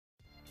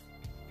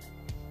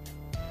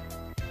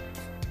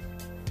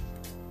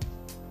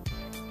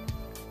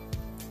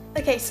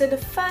Okay, so the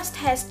first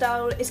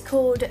hairstyle is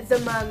called the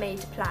mermaid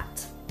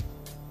plait.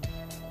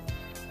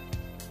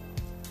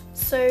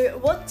 So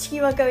what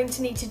you are going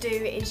to need to do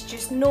is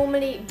just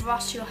normally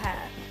brush your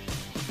hair.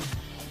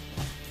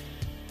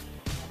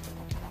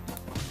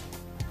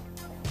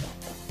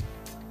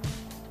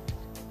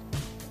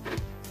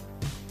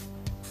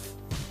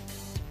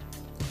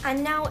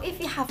 And now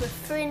if you have a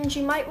fringe,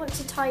 you might want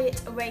to tie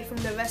it away from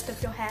the rest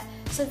of your hair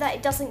so that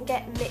it doesn't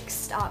get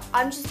mixed up.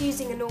 I'm just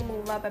using a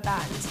normal rubber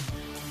band.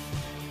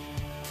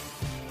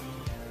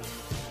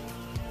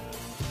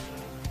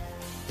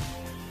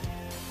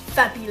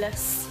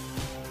 Fabulous.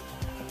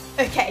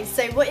 Okay,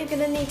 so what you're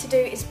going to need to do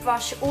is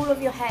brush all of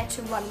your hair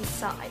to one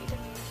side.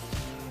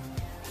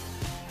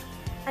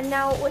 And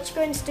now what you're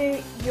going to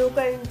do, you're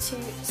going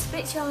to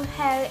split your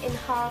hair in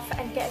half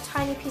and get a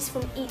tiny piece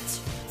from each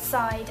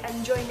side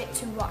and join it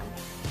to one.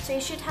 So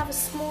you should have a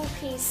small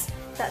piece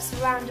that's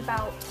around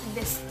about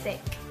this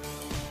thick.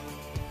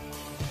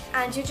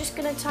 And you're just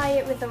going to tie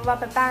it with a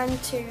rubber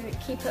band to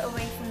keep it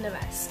away from the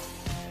rest.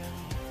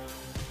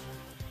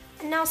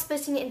 And now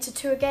splitting it into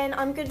two again,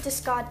 I'm going to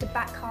discard the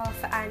back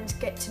half and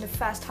get to the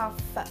first half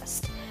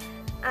first.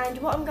 And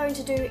what I'm going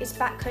to do is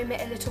backcomb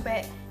it a little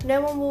bit. No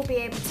one will be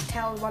able to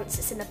tell once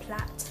it's in a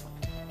plait.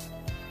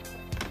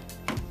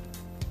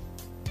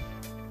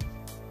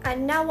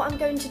 And now what I'm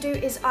going to do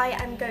is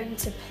I am going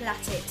to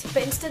plait it.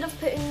 But instead of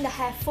putting the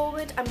hair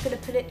forward, I'm going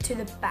to put it to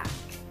the back.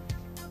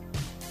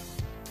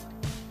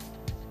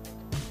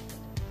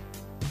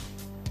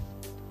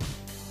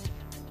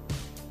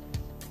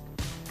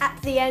 At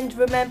the end,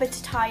 remember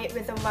to tie it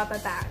with a rubber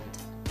band.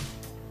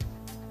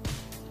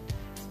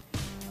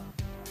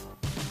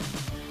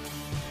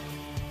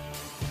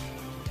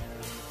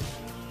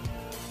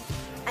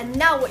 And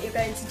now what you're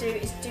going to do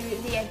is do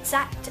the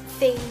exact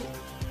thing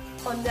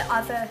on the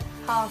other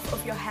half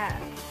of your hair.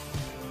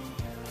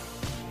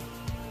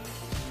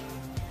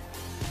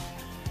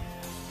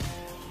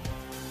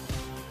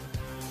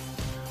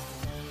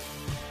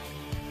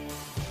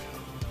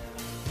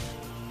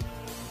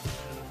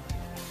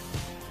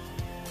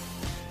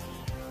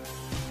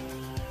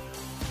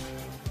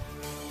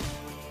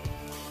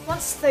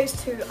 Once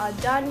those two are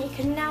done, you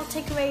can now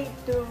take away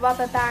the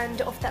rubber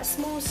band off that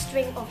small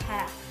string of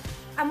hair.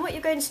 And what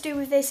you're going to do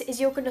with this is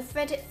you're going to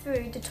thread it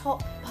through the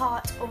top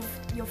part of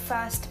your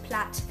first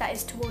plait that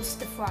is towards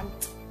the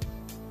front.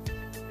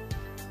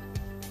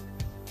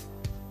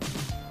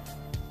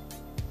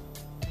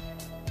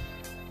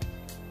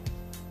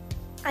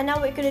 And now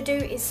what you're going to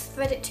do is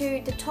thread it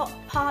to the top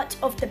part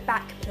of the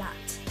back plait.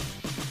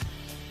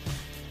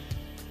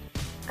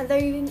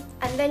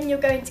 And then you're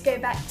going to go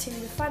back to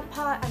the front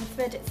part and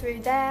thread it through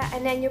there,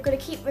 and then you're going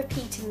to keep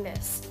repeating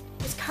this.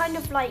 It's kind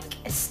of like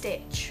a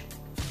stitch.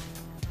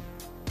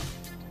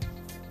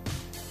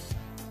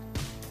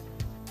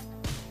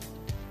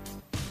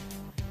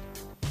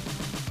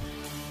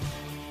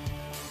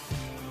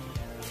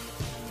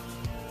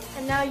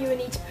 And now you will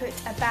need to put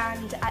a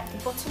band at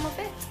the bottom of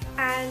it,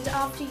 and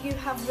after you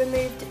have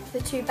removed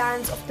the two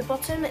bands off the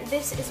bottom,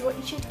 this is what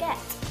you should get.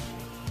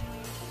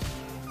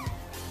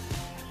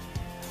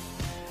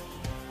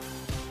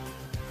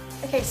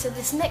 Okay, so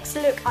this next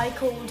look I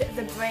called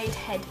the braid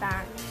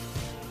headband.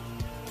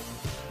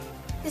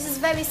 This is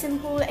very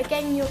simple.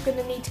 Again, you're going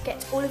to need to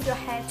get all of your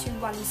hair to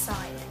one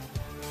side.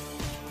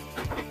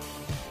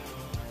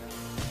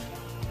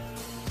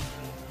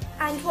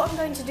 And what I'm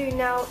going to do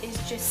now is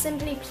just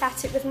simply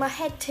plait it with my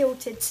head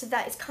tilted so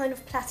that it's kind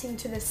of plaiting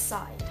to this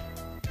side.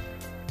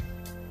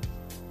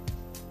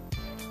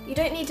 You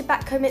don't need to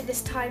backcomb it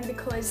this time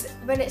because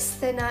when it's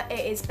thinner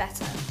it is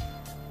better.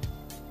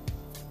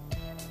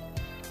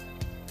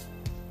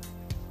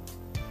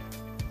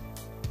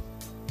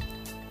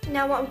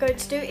 Now what I'm going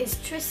to do is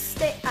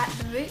twist it at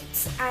the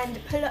roots and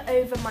pull it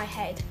over my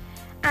head.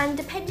 And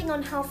depending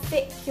on how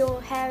thick your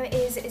hair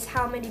is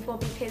how many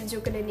bobby pins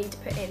you're going to need to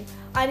put in.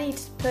 I need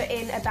to put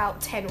in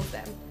about 10 of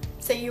them,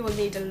 so you will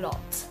need a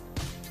lot.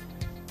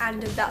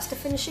 And that's the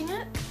finishing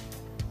look.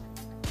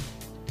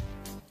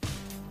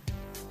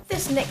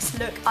 This next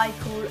look I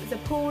call the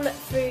pull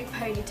through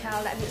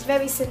ponytail, and it's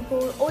very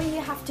simple. All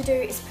you have to do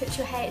is put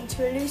your hair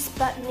into a loose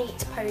but neat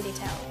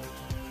ponytail.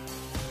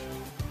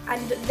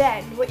 And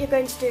then what you're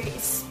going to do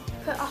is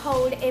put a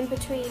hole in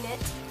between it,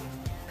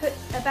 put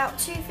about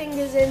 2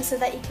 fingers in so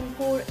that you can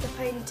pull the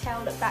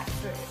ponytail back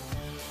through.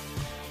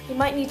 You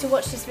might need to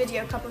watch this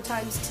video a couple of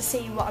times to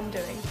see what I'm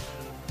doing.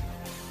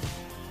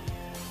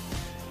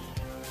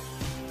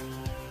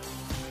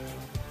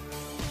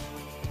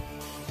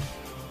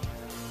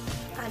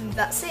 And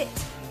that's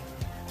it.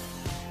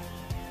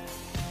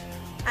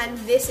 And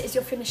this is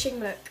your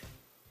finishing look.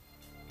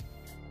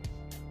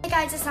 Hey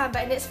guys, it's Amber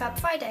and it's Fab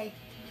Friday.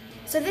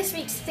 So this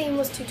week's theme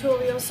was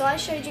tutorial, so I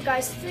showed you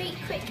guys 3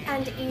 quick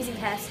and easy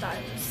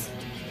hairstyles.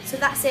 So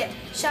that's it.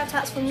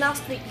 Shoutouts from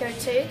last week go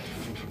to.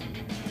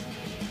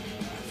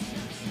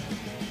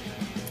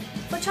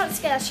 For a chance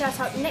to get a shout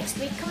out next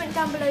week, comment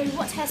down below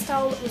what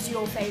hairstyle was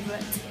your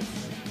favourite.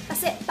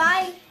 That's it,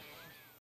 bye!